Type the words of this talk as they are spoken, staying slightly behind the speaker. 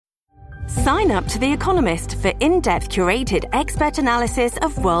Sign up to The Economist for in-depth curated expert analysis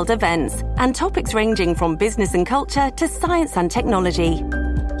of world events and topics ranging from business and culture to science and technology.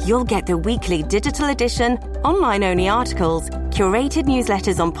 You'll get the weekly digital edition, online-only articles, curated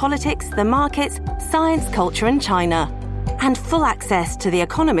newsletters on politics, the markets, science, culture and China, and full access to The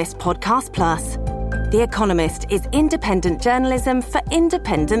Economist Podcast Plus. The Economist is independent journalism for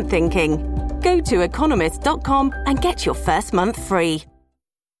independent thinking. Go to economist.com and get your first month free.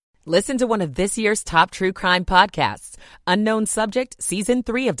 Listen to one of this year's top true crime podcasts. Unknown Subject, Season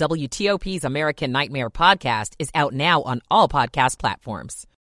 3 of WTOP's American Nightmare podcast is out now on all podcast platforms.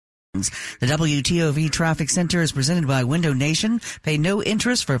 The WTOP Traffic Center is presented by Window Nation. Pay no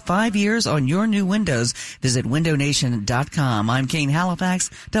interest for 5 years on your new windows. Visit windownation.com. I'm Kane Halifax,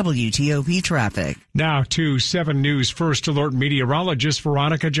 WTOP Traffic. Now to 7 News First Alert meteorologist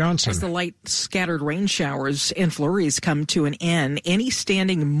Veronica Johnson. As the light scattered rain showers and flurries come to an end, any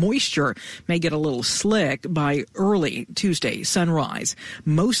standing moisture may get a little slick by early Tuesday sunrise.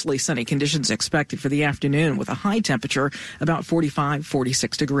 Mostly sunny conditions expected for the afternoon with a high temperature about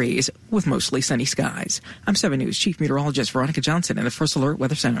 46 degrees with mostly sunny skies. I'm 7 News Chief Meteorologist Veronica Johnson in the First Alert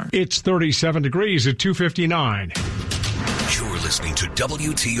Weather Center. It's 37 degrees at 2:59. You're listening to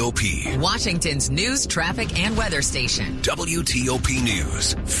WTOP, Washington's news, traffic, and weather station. WTOP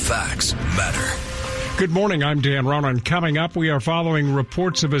News. Facts matter. Good morning, I'm Dan Ronan. Coming up, we are following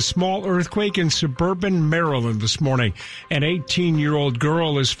reports of a small earthquake in suburban Maryland this morning. An 18-year-old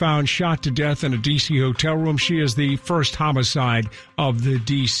girl is found shot to death in a D.C. hotel room. She is the first homicide of the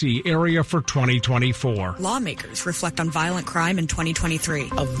D.C. area for 2024. Lawmakers reflect on violent crime in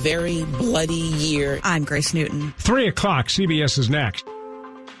 2023. A very bloody year. I'm Grace Newton. 3 o'clock, CBS is next.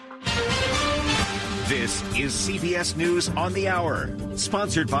 This is CBS News on the Hour,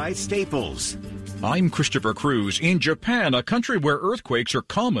 sponsored by Staples. I'm Christopher Cruz. In Japan, a country where earthquakes are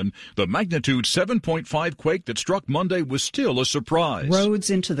common, the magnitude 7.5 quake that struck Monday was still a surprise.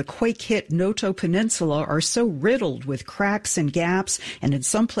 Roads into the quake-hit Noto Peninsula are so riddled with cracks and gaps, and in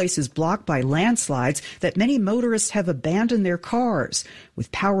some places blocked by landslides, that many motorists have abandoned their cars.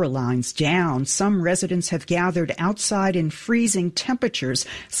 With power lines down, some residents have gathered outside in freezing temperatures.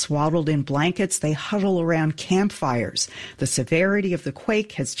 Swaddled in blankets, they huddle around campfires. The severity of the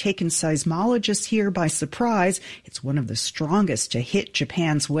quake has taken seismologists here by surprise. It's one of the strongest to hit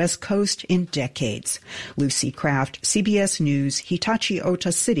Japan's west coast in decades. Lucy Kraft, CBS News, Hitachi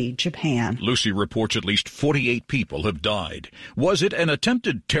Ota City, Japan. Lucy reports at least 48 people have died. Was it an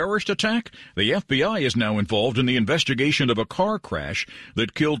attempted terrorist attack? The FBI is now involved in the investigation of a car crash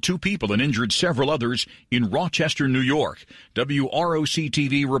that killed 2 people and injured several others in Rochester, New York.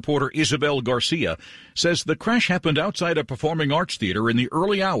 WROC-TV reporter Isabel Garcia says the crash happened outside a performing arts theater in the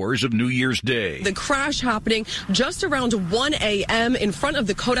early hours of New Year's Day. The crash happening just around 1 a.m. in front of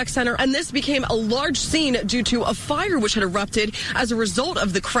the Kodak Center, and this became a large scene due to a fire which had erupted as a result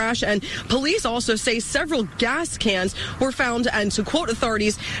of the crash. And police also say several gas cans were found, and to quote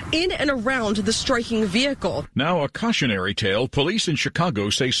authorities, in and around the striking vehicle. Now a cautionary tale. Police in Chicago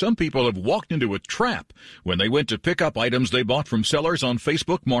say some people have walked into a trap when they went to pick up items they bought from sellers on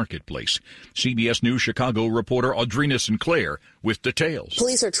Facebook Marketplace. CBS News Chicago reporter Audrina Sinclair with details.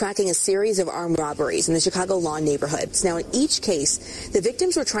 Police are tracking a series of armed robberies in the Chicago Lawn neighborhoods. Now, in each case, the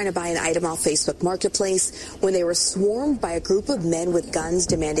victims were trying to buy an item off Facebook Marketplace when they were swarmed by a group of men with guns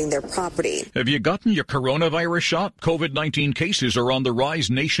demanding their property. Have you gotten your coronavirus shot? COVID-19 cases are on the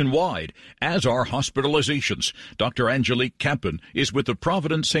rise nationwide, as are hospitalizations. Dr. Angelique Campen is with the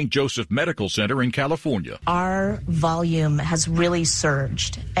Providence St. Joseph Medical Center in California. Our volume has really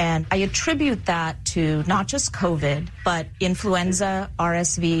surged, and I attribute that to not just COVID, but influenza,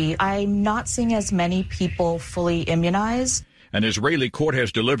 RSV. I'm not seeing as many people fully immunized. An Israeli court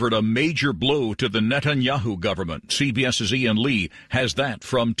has delivered a major blow to the Netanyahu government. CBS's Ian Lee has that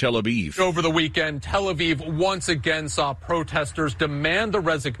from Tel Aviv. Over the weekend, Tel Aviv once again saw protesters demand the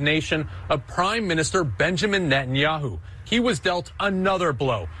resignation of Prime Minister Benjamin Netanyahu. He was dealt another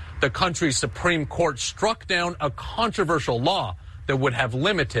blow. The country's Supreme Court struck down a controversial law that would have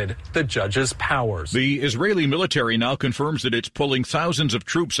limited the judge's powers. The Israeli military now confirms that it's pulling thousands of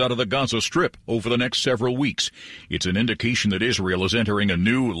troops out of the Gaza Strip over the next several weeks. It's an indication that Israel is entering a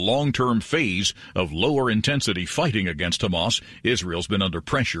new long-term phase of lower-intensity fighting against Hamas. Israel's been under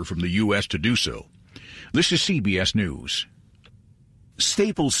pressure from the U.S. to do so. This is CBS News.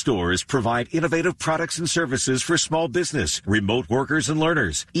 Staples stores provide innovative products and services for small business, remote workers and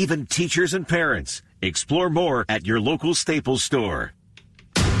learners, even teachers and parents. Explore more at your local Staples store.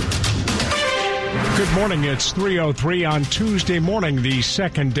 Good morning. It's 3:03 on Tuesday morning, the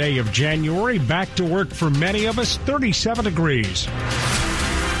second day of January. Back to work for many of us, 37 degrees.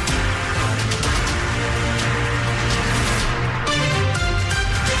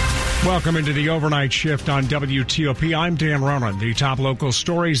 Welcome into the overnight shift on WTOP. I'm Dan Ronan. The top local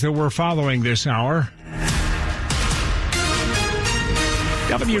stories that we're following this hour.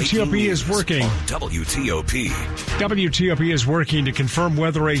 WTOP is working. WTOP is working to confirm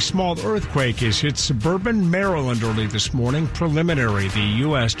whether a small earthquake has hit suburban Maryland early this morning. Preliminary, the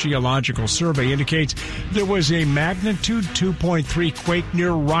U.S. Geological Survey indicates there was a magnitude 2.3 quake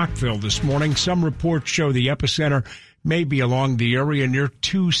near Rockville this morning. Some reports show the epicenter may be along the area near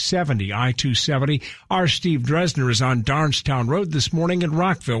I-270. Our Steve Dresner is on Darnestown Road this morning in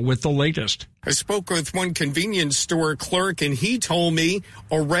Rockville with the latest. I spoke with one convenience store clerk, and he told me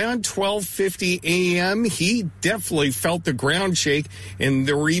around 12:50 a.m., he definitely felt the ground shake, and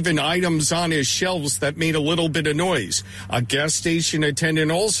there were even items on his shelves that made a little bit of noise. A gas station attendant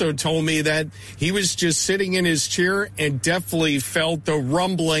also told me that he was just sitting in his chair and definitely felt the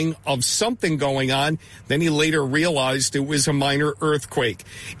rumbling of something going on. Then he later realized it was a minor earthquake.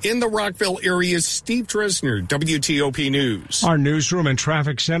 In the Rockville area, Steve Dresner, WTOP News. Our newsroom and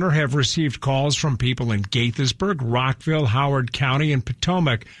traffic center have received calls from people in Gaithersburg, Rockville, Howard County, and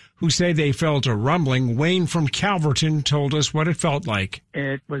Potomac who say they felt a rumbling. Wayne from Calverton told us what it felt like.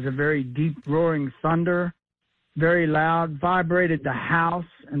 It was a very deep roaring thunder, very loud, vibrated the house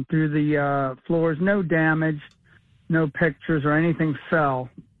and through the floors. No damage, no pictures or anything fell.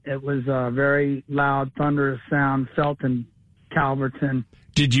 It was a very loud, thunderous sound felt in Calverton.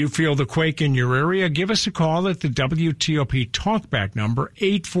 Did you feel the quake in your area? Give us a call at the WTOP talkback number,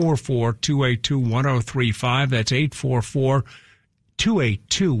 844-282-1035. That's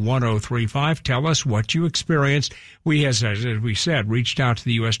 844-282-1035. Tell us what you experienced. We, as we said, reached out to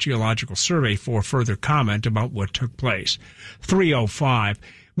the U.S. Geological Survey for further comment about what took place. 3:05.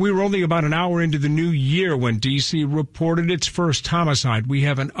 We were only about an hour into the new year when D.C. reported its first homicide. We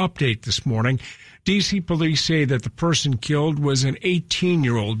have an update this morning. D.C. police say that the person killed was an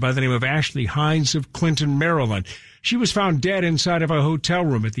 18-year-old by the name of Ashley Hines of Clinton, Maryland. She was found dead inside of a hotel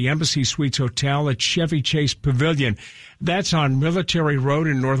room at the Embassy Suites Hotel at Chevy Chase Pavilion. That's on Military Road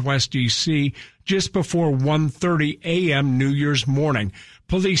in Northwest D.C., just before 1:30 a.m. New Year's morning.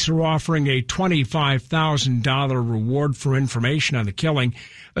 Police are offering a $25,000 reward for information on the killing.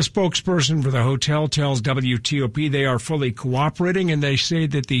 A spokesperson for the hotel tells WTOP they are fully cooperating, and they say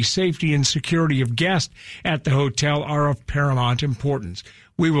that the safety and security of guests at the hotel are of paramount importance.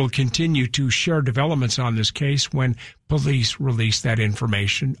 We will continue to share developments on this case when police release that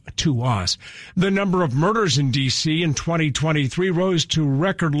information to us. The number of murders in D.C. in 2023 rose to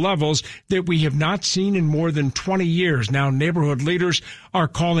record levels that we have not seen in more than 20 years. Now, neighborhood leaders are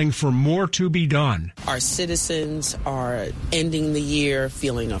calling for more to be done. Our citizens are ending the year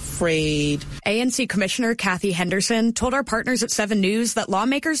feeling afraid. ANC Commissioner Kathy Henderson told our partners at 7 News that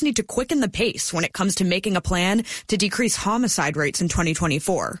lawmakers need to quicken the pace when it comes to making a plan to decrease homicide rates in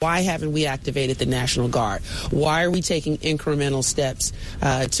 2024. Why haven't we activated the National Guard? Why are we taking incremental steps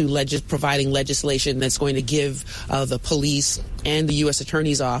to providing legislation that's going to give the police and the U.S.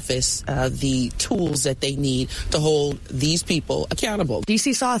 Attorney's Office the tools that they need to hold these people accountable?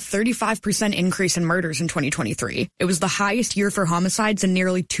 D.C. saw a 35% increase in murders in 2023. It was the highest year for homicides in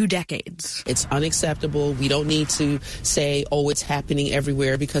nearly 2 decades. It's unacceptable. We don't need to say, oh, it's happening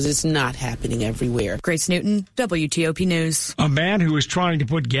everywhere, because it's not happening everywhere. Grace Newton, WTOP News. A man who was trying to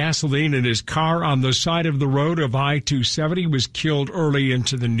put gasoline in his car on the side of the road of I-270 was killed early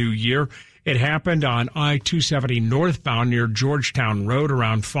into the new year. It happened on I-270 northbound near Georgetown Road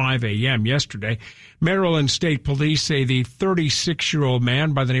around 5 a.m. yesterday. Maryland State Police say the 36-year-old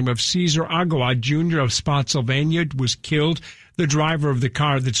man by the name of Cesar Aguad Jr. of Spotsylvania was killed. The driver of the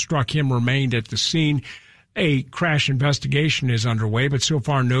car that struck him remained at the scene. A crash investigation is underway, but so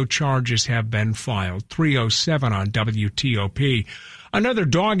far no charges have been filed. 3:07 on WTOP. Another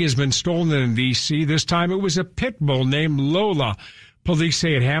dog has been stolen in D.C. This time it was a pit bull named Lola. Police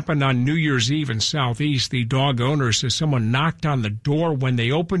say it happened on New Year's Eve in Southeast. The dog owner says someone knocked on the door. When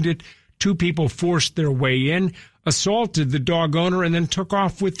they opened it, 2 people forced their way in, assaulted the dog owner, and then took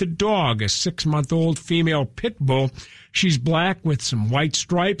off with the dog, a 6-month-old female pit bull. She's black with some white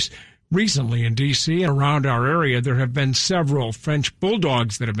stripes. Recently in D.C. and around our area, there have been several French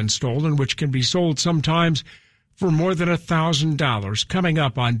bulldogs that have been stolen, which can be sold sometimes for more than $1,000. Coming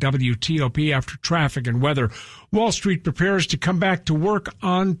up on WTOP after traffic and weather, Wall Street prepares to come back to work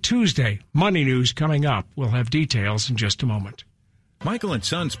on Tuesday. Money news coming up. We'll have details in just a moment. Michael &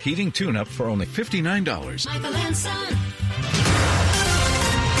 Son's heating tune-up for only $59. Michael & Son.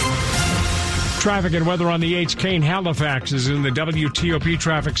 Traffic and weather on the 8's. Kane Halifax is in the WTOP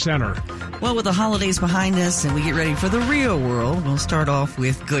Traffic Center. Well, with the holidays behind us and we get ready for the real world, we'll start off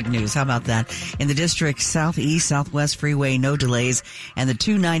with good news. How about that? In the district, Southeast, Southwest Freeway, no delays, and the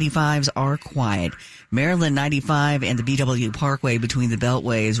 295s are quiet. Maryland 95 and the BW Parkway between the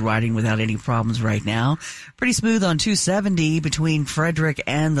beltways riding without any problems right now. Pretty smooth on 270 between Frederick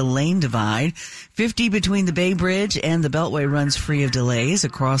and the Lane Divide. 50 between the Bay Bridge and the Beltway runs free of delays.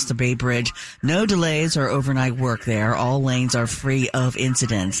 Across the Bay Bridge, no delays or overnight work there. All lanes are free of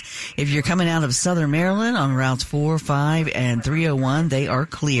incidents. If you're coming out of Southern Maryland on routes 4, 5, and 301, they are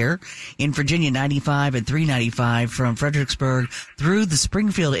clear. In Virginia, 95 and 395 from Fredericksburg through the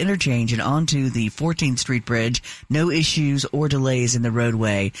Springfield interchange and onto the 14th Street Bridge, no issues or delays in the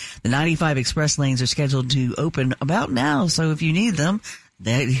roadway. The 95 express lanes are scheduled to open about now, so if you need them,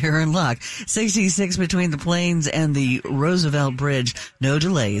 you're in luck. 66 between the Plains and the Roosevelt Bridge, no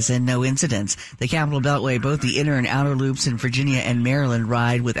delays and no incidents. The Capitol Beltway, both the inner and outer loops in Virginia and Maryland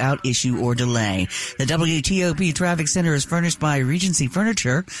ride without issue or delay. The WTOP Traffic Center is furnished by Regency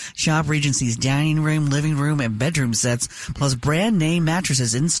Furniture. Shop Regency's dining room, living room, and bedroom sets, plus brand name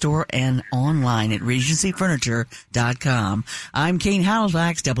mattresses in store and online at regencyfurniture.com. I'm Kane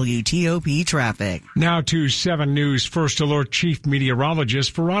Halifax, WTOP Traffic. Now to 7 News First Alert Chief Meteorologist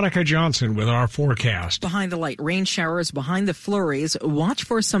Veronica Johnson with our forecast. Behind the light rain showers, behind the flurries, watch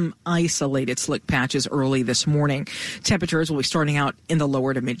for some isolated slick patches early this morning. Temperatures will be starting out in the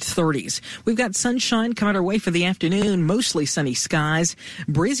lower to mid 30s. We've got sunshine coming our way for the afternoon, mostly sunny skies.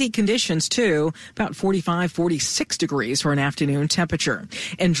 Breezy conditions too, about 45, 46 degrees for an afternoon temperature.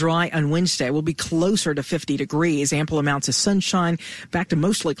 And dry on Wednesday will be closer to 50 degrees. Ample amounts of sunshine, back to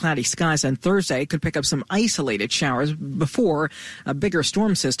mostly cloudy skies on Thursday. Could pick up some isolated showers before a bigger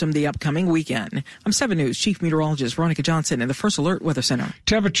storm system the upcoming weekend. I'm 7 News Chief Meteorologist Veronica Johnson in the First Alert Weather Center.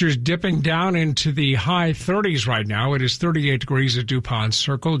 Temperatures dipping down into the high 30s right now. It is 38 degrees at DuPont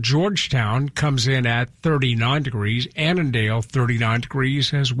Circle. Georgetown comes in at 39 degrees. Annandale, 39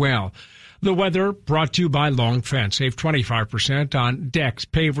 degrees as well. The weather brought to you by Long Fence. Save 25% on decks,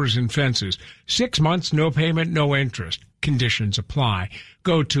 pavers, and fences. 6 months, no payment, no interest. Conditions apply.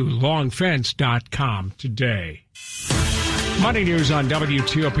 Go to longfence.com today. Money news on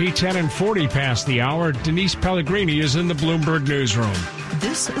WTOP, 10 and 40 past the hour. Denise Pellegrini is in the Bloomberg newsroom.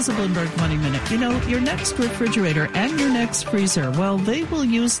 This is a Bloomberg Money Minute. You know, your next refrigerator and your next freezer, well, they will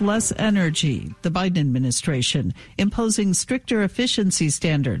use less energy. The Biden administration imposing stricter efficiency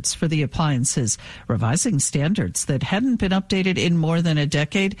standards for the appliances, revising standards that hadn't been updated in more than a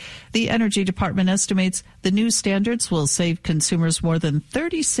decade. The Energy Department estimates the new standards will save consumers more than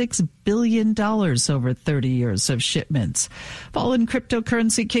 $36 billion over 30 years of shipments. Fallen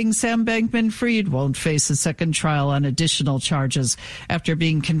cryptocurrency king Sam Bankman-Fried won't face a second trial on additional charges after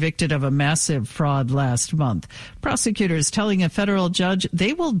being convicted of a massive fraud last month. Prosecutors telling a federal judge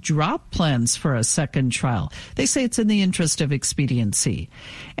they will drop plans for a second trial. They say it's in the interest of expediency.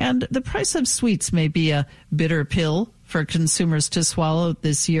 And the price of sweets may be a bitter pill for consumers to swallow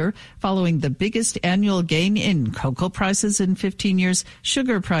this year. Following the biggest annual gain in cocoa prices in 15 years,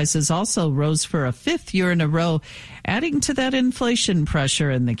 sugar prices also rose for a 5th year in a row, adding to that inflation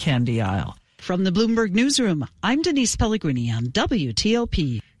pressure in the candy aisle. From the Bloomberg Newsroom, I'm Denise Pellegrini on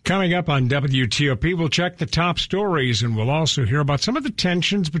WTOP. Coming up on WTOP, we'll check the top stories, and we'll also hear about some of the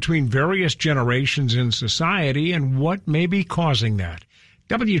tensions between various generations in society and what may be causing that.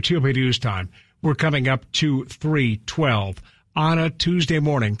 WTOP News Time. We're coming up to 3:12 on a Tuesday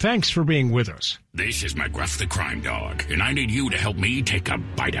morning. Thanks for being with us. This is McGruff the Crime Dog, and I need you to help me take a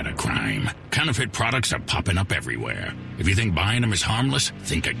bite out of crime. Counterfeit products are popping up everywhere. If you think buying them is harmless,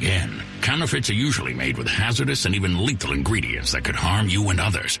 think again. Counterfeits are usually made with hazardous and even lethal ingredients that could harm you and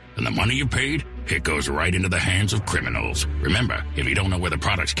others. And the money you paid, it goes right into the hands of criminals. Remember, if you don't know where the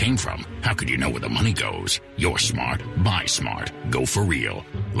products came from, how could you know where the money goes? You're smart. Buy smart. Go for real.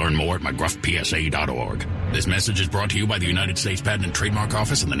 Learn more at McGruffPSA.org. This message is brought to you by the United States Patent and Trademark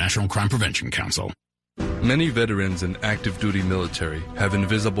Office and the National Crime Prevention Council. Many veterans in active duty military have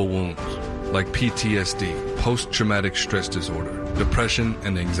invisible wounds like PTSD, post-traumatic stress disorder, depression,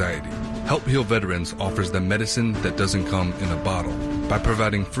 and anxiety. Help Heal Veterans offers them medicine that doesn't come in a bottle by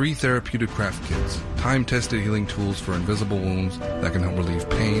providing free therapeutic craft kits, time-tested healing tools for invisible wounds that can help relieve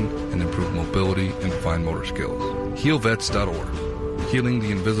pain and improve mobility and fine motor skills. HealVets.org, healing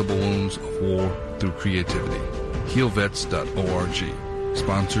the invisible wounds of war through creativity. HealVets.org,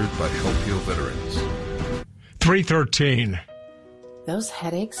 sponsored by Help Heal Veterans. 3:13. Those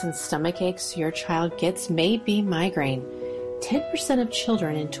headaches and stomach aches your child gets may be migraine. 10% of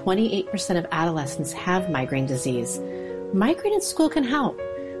children and 28% of adolescents have migraine disease. Migraine at School can help.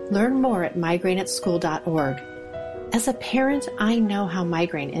 Learn more at migraineatschool.org. As a parent, I know how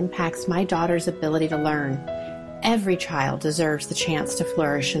migraine impacts my daughter's ability to learn. Every child deserves the chance to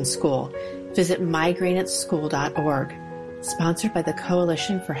flourish in school. Visit migraineatschool.org. Sponsored by the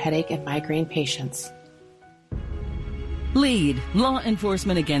Coalition for Headache and Migraine Patients. LEAD, Law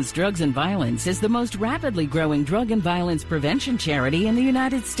Enforcement Against Drugs and Violence, is the most rapidly growing drug and violence prevention charity in the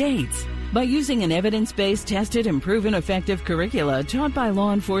United States. By using an evidence-based, tested, and proven effective curricula taught by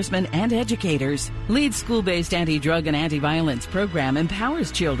law enforcement and educators, LEAD's school-based anti-drug and anti-violence program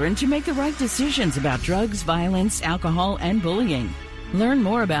empowers children to make the right decisions about drugs, violence, alcohol, and bullying. Learn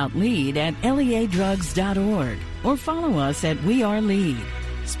more about LEAD at leadrugs.org or follow us at We Are LEAD.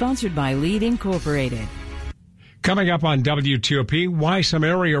 Sponsored by LEAD Incorporated. Coming up on WTOP, why some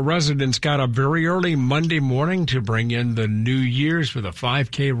area residents got up very early Monday morning to bring in the New Year's for the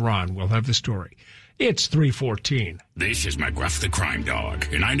 5K run. We'll have the story. It's 3:14. This is McGruff the Crime Dog,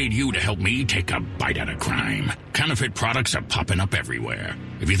 and I need you to help me take a bite out of crime. Counterfeit products are popping up everywhere.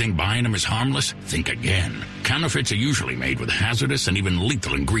 If you think buying them is harmless, think again. Counterfeits are usually made with hazardous and even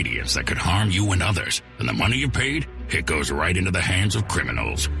lethal ingredients that could harm you and others. And the money you paid, it goes right into the hands of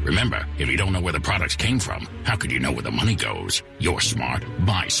criminals. Remember, if you don't know where the products came from, how could you know where the money goes? You're smart.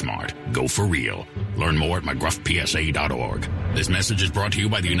 Buy smart. Go for real. Learn more at McGruffPSA.org. This message is brought to you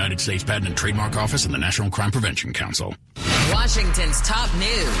by the United States Patent and Trademark Office and the National Crime Prevention Council. Washington's top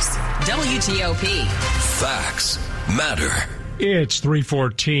news, WTOP. Facts matter. It's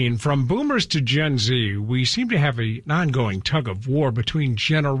 3:14. From boomers to Gen Z, we seem to have an ongoing tug of war between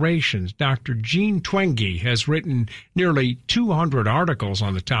generations. Dr. Jean Twenge has written nearly 200 articles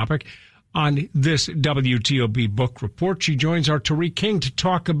on the topic. On this WTOP book report, she joins our Tariq King to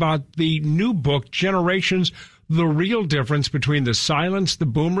talk about the new book, Generations, The Real Difference Between the Silence, the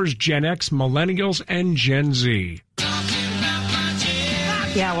Boomers, Gen X, Millennials, and Gen Z.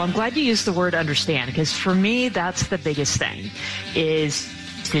 Yeah, well, I'm glad you used the word understand, because for me, that's the biggest thing, is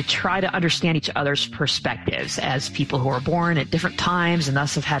to try to understand each other's perspectives as people who are born at different times and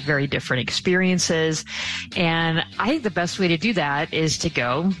thus have had very different experiences. And I think the best way to do that is to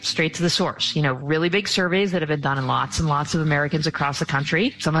go straight to the source. You know, really big surveys that have been done in lots and lots of Americans across the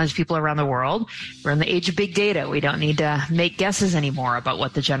country, sometimes people around the world. We're in the age of big data. We don't need to make guesses anymore about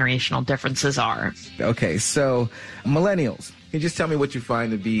what the generational differences are. Okay, so millennials. Can you just tell me what you find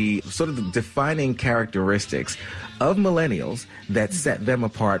to be sort of the defining characteristics of millennials that set them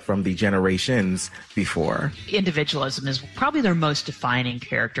apart from the generations before? Individualism is probably their most defining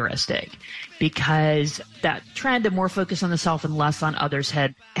characteristic, because that trend of more focus on the self and less on others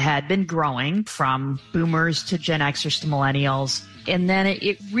had been growing from boomers to Gen Xers to millennials. And then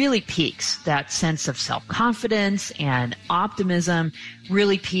it really peaks. That sense of self-confidence and optimism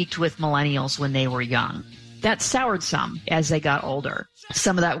really peaked with millennials when they were young. That soured some as they got older.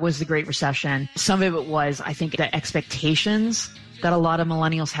 Some of that was the Great Recession. Some of it was, I think, the expectations that a lot of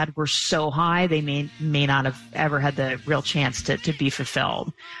millennials had were so high they may not have ever had the real chance to be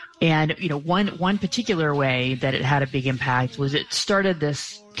fulfilled. And, you know, one particular way that it had a big impact was it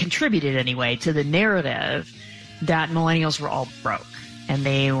contributed anyway to the narrative that millennials were all broke. And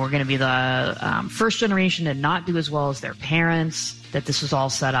they were going to be the first generation to not do as well as their parents, that this was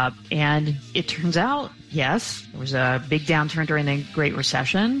all set up. And it turns out, yes, there was a big downturn during the Great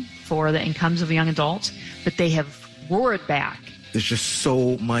Recession for the incomes of young adults, but they have roared back. There's just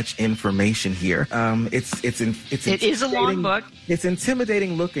so much information here. It is a long book. It's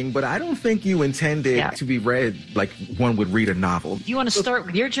intimidating looking, but I don't think you intended to be read like one would read a novel. If you want to start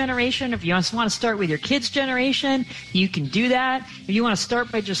with your generation, if you want to start with your kids' generation, you can do that. If you want to start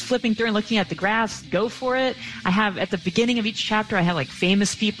by just flipping through and looking at the graphs, go for it. I have, at the beginning of each chapter, I have like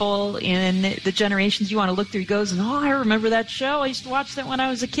famous people in the generations you want to look through. It goes, I remember that show. I used to watch that when I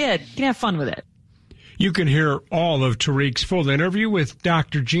was a kid. You can have fun with it. You can hear all of Tariq's full interview with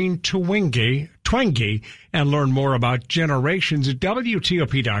Dr. Jean Twenge and learn more about generations at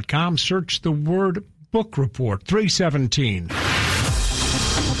WTOP.com. Search the word book report. 317.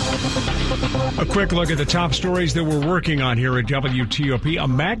 A quick look at the top stories that we're working on here at WTOP. A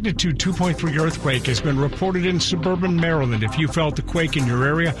magnitude 2.3 earthquake has been reported in suburban Maryland. If you felt the quake in your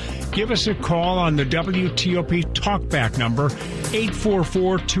area, give us a call on the WTOP talkback number,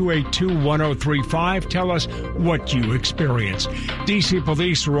 844-282-1035. Tell us what you experienced. D.C.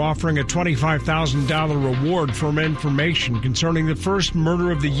 police are offering a $25,000 reward for information concerning the first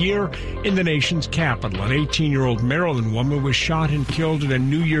murder of the year in the nation's capital. An 18-year-old Maryland woman was shot and killed at a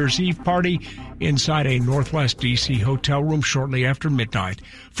New Year's Eve party inside a Northwest D.C. hotel room shortly after midnight.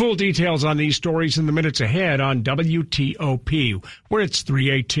 Full details on these stories in the minutes ahead on WTOP, where it's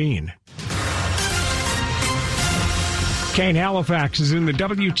 3:18. Kane Halifax is in the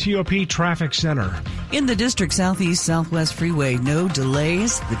WTOP Traffic Center. In the district, Southeast Southwest Freeway, no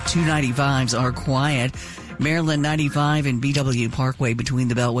delays. The 295s are quiet. Maryland 95 and BW Parkway between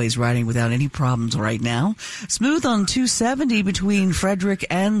the beltways riding without any problems right now. Smooth on 270 between Frederick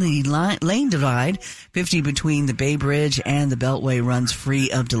and the lane divide. 50 between the Bay Bridge and the beltway runs free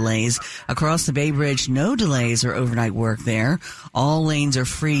of delays. Across the Bay Bridge, no delays or overnight work there. All lanes are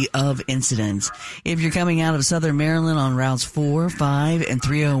free of incidents. If you're coming out of southern Maryland on routes 4, 5, and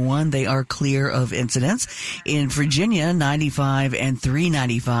 301, they are clear of incidents. In Virginia, 95 and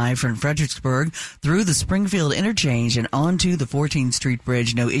 395 from Fredericksburg through the Springfield interchange and onto the 14th Street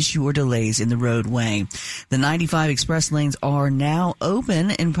Bridge, no issue or delays in the roadway. The 95 express lanes are now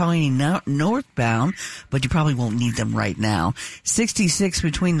open and probably northbound, but you probably won't need them right now. 66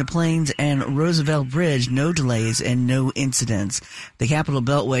 between the Plains and Roosevelt Bridge, no delays and no incidents. The Capitol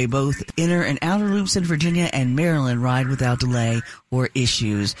Beltway, both inner and outer loops in Virginia and Maryland ride without delay or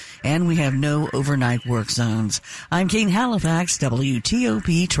issues. And we have no overnight work zones. I'm Kane Halifax,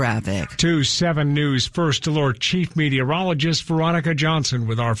 WTOP Traffic. 2-7 News First Alert Chief Meteorologist Veronica Johnson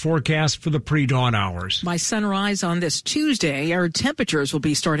with our forecast for the pre-dawn hours. By sunrise on this Tuesday, our temperatures will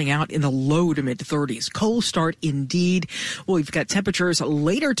be starting out in the low to mid-30s. Cold start indeed. Well, we've got temperatures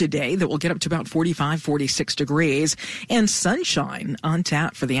later today that will get up to about 45, 46 degrees and sunshine on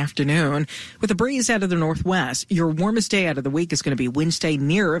tap for the afternoon with a breeze out of the northwest. Your warmest day out of the week is going to be Wednesday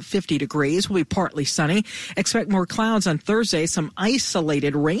near 50 degrees. Will be partly sunny. Expect more clouds on Thursday, some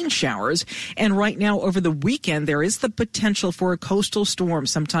isolated rain showers. And right now over the weekend, there is the potential for a coastal storm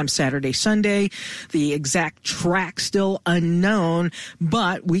sometime Saturday, Sunday. The exact track still unknown,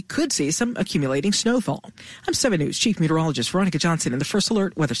 but we could see some accumulating snowfall. I'm 7 News Chief Meteorologist Veronica Johnson in the First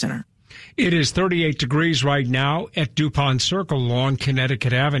Alert Weather Center. It is 38 degrees right now at DuPont Circle along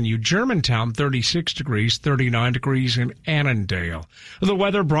Connecticut Avenue. Germantown, 36 degrees, 39 degrees in Annandale. The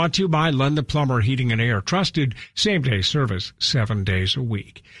weather brought to you by Lunda Plumber Heating and Air. Trusted same-day service 7 days a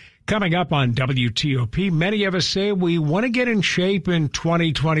week. Coming up on WTOP, many of us say we want to get in shape in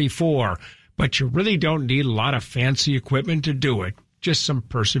 2024, but you really don't need a lot of fancy equipment to do it. Just some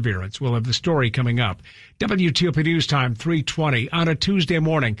perseverance. We'll have the story coming up. WTOP News Time, 3:20 on a Tuesday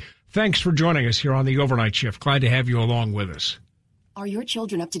morning. Thanks for joining us here on the overnight shift. Glad to have you along with us. Are your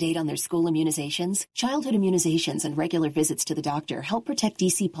children up to date on their school immunizations? Childhood immunizations and regular visits to the doctor help protect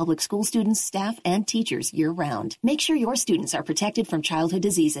D.C. public school students, staff, and teachers year-round. Make sure your students are protected from childhood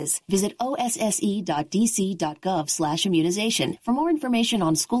diseases. Visit osse.dc.gov/immunization for more information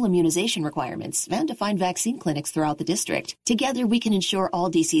on school immunization requirements and to find vaccine clinics throughout the district. Together, we can ensure all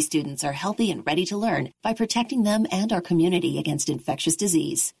D.C. students are healthy and ready to learn by protecting them and our community against infectious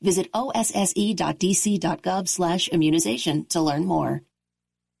disease. Visit osse.dc.gov/immunization to learn more.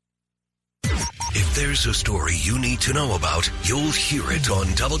 If there's a story you need to know about, you'll hear it on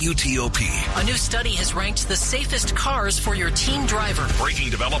WTOP. A new study has ranked the safest cars for your teen driver. Breaking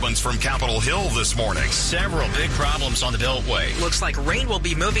developments from Capitol Hill this morning. Several big problems on the Beltway. Looks like rain will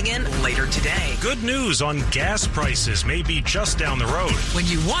be moving in later today. Good news on gas prices, maybe just down the road. When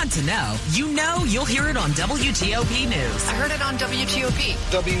you want to know, you'll hear it on WTOP News. I heard it on WTOP.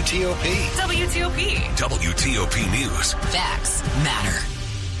 WTOP. WTOP. WTOP News. Facts matter.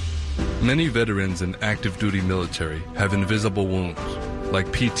 Many veterans and active duty military have invisible wounds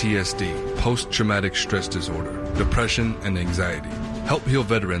like PTSD, post-traumatic stress disorder, depression, and anxiety. Help Heal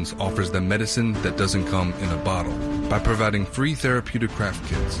Veterans offers them medicine that doesn't come in a bottle by providing free therapeutic craft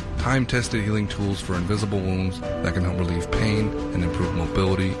kits, time-tested healing tools for invisible wounds that can help relieve pain and improve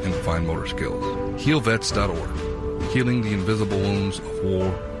mobility and fine motor skills. HealVets.org, healing the invisible wounds of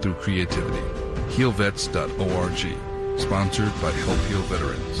war through creativity. HealVets.org, sponsored by Help Heal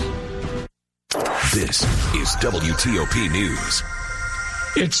Veterans. This is WTOP News.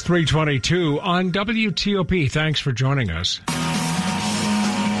 It's 3:22 on WTOP. Thanks for joining us.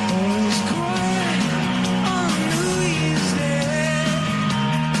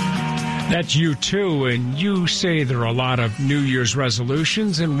 That's U2, and you say there are a lot of New Year's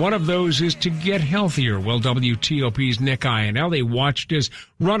resolutions, and one of those is to get healthier. Well, WTOP's Nick Iannelli watched as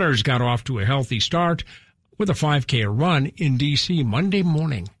runners got off to a healthy start with a 5K run in D.C. Monday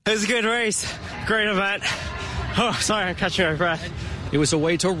morning. It was a good race. Great event. Oh, sorry, I'm catching my breath. It was a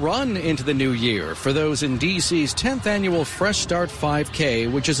way to run into the new year for those in D.C.'s 10th annual Fresh Start 5K,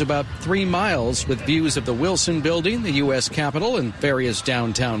 which is about 3 miles with views of the Wilson Building, the U.S. Capitol, and various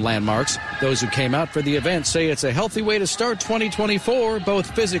downtown landmarks. Those who came out for the event say it's a healthy way to start 2024, both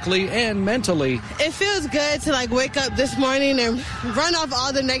physically and mentally. It feels good to wake up this morning and run off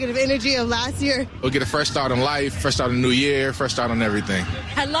all the negative energy of last year. We'll get a fresh start on life, fresh start on the new year, fresh start on everything.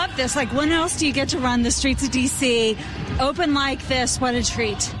 I love this. When else do you get to run the streets of D.C. open like this? What a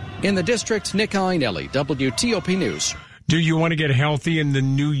treat. In the district, Nick Einelli, WTOP News. Do you want to get healthy in the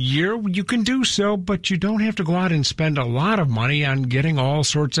new year? You can do so, but you don't have to go out and spend a lot of money on getting all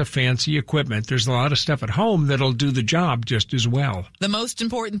sorts of fancy equipment. There's a lot of stuff at home that'll do the job just as well. The most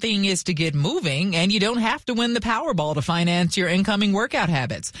important thing is to get moving, and you don't have to win the Powerball to finance your incoming workout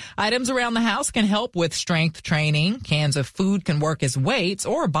habits. Items around the house can help with strength training. Cans of food can work as weights,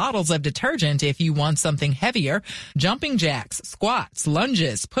 or bottles of detergent if you want something heavier. Jumping jacks, squats,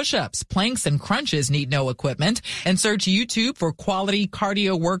 lunges, push-ups, planks, and crunches need no equipment. And search YouTube for quality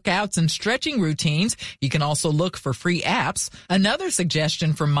cardio workouts and stretching routines. You can also look for free apps. Another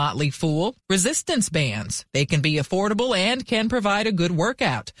suggestion from Motley Fool, resistance bands. They can be affordable and can provide a good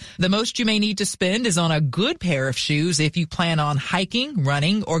workout. The most you may need to spend is on a good pair of shoes if you plan on hiking,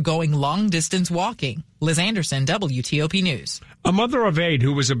 running, or going long-distance walking. Liz Anderson, WTOP News. A mother of 8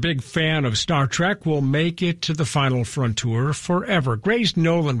 who was a big fan of Star Trek will make it to the final frontier forever. Grace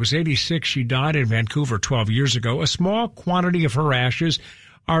Nolan was 86. She died in Vancouver 12 years ago. A small quantity of her ashes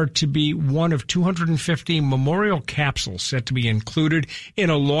are to be one of 250 memorial capsules set to be included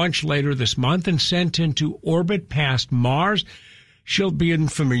in a launch later this month and sent into orbit past Mars. She'll be in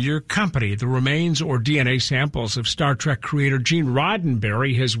familiar company. The remains or DNA samples of Star Trek creator Gene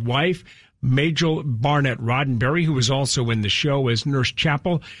Roddenberry, his wife, Majel Barnett Roddenberry, who was also in the show as Nurse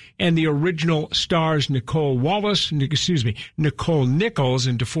Chapel, and the original stars Nicole Nichols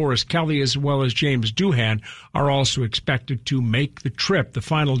and DeForest Kelley, as well as James Doohan, are also expected to make the trip. The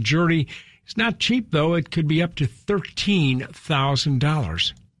final journey is not cheap, though. It could be up to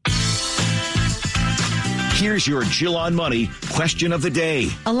 $13,000. Here's your Jill on Money question of the day.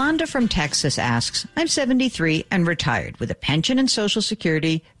 Alonda from Texas asks, I'm 73 and retired with a pension and Social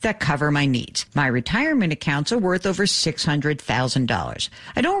Security that cover my needs. My retirement accounts are worth over $600,000.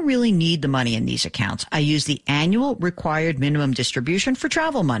 I don't really need the money in these accounts. I use the annual required minimum distribution for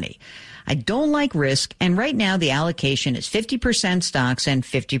travel money. I don't like risk, and right now the allocation is 50% stocks and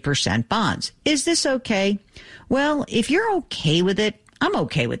 50% bonds. Is this okay? Well, if you're okay with it, I'm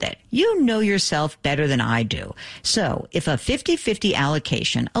okay with it. You know yourself better than I do. So if a 50-50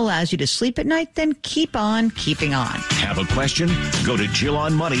 allocation allows you to sleep at night, then keep on keeping on. Have a question? Go to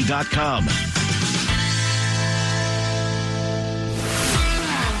JillOnMoney.com.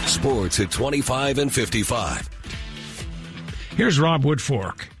 Sports at 25 and 55. Here's Rob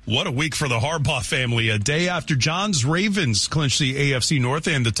Woodfork. What a week for the Harbaugh family. A day after John's Ravens clinched the AFC North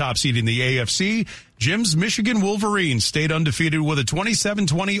and the top seed in the AFC, Jim's Michigan Wolverines stayed undefeated with a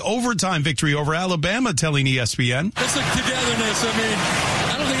 27-20 overtime victory over Alabama, telling ESPN. It's like togetherness. I mean,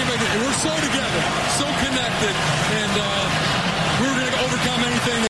 I don't think we're so together, so connected, and we're going to overcome anything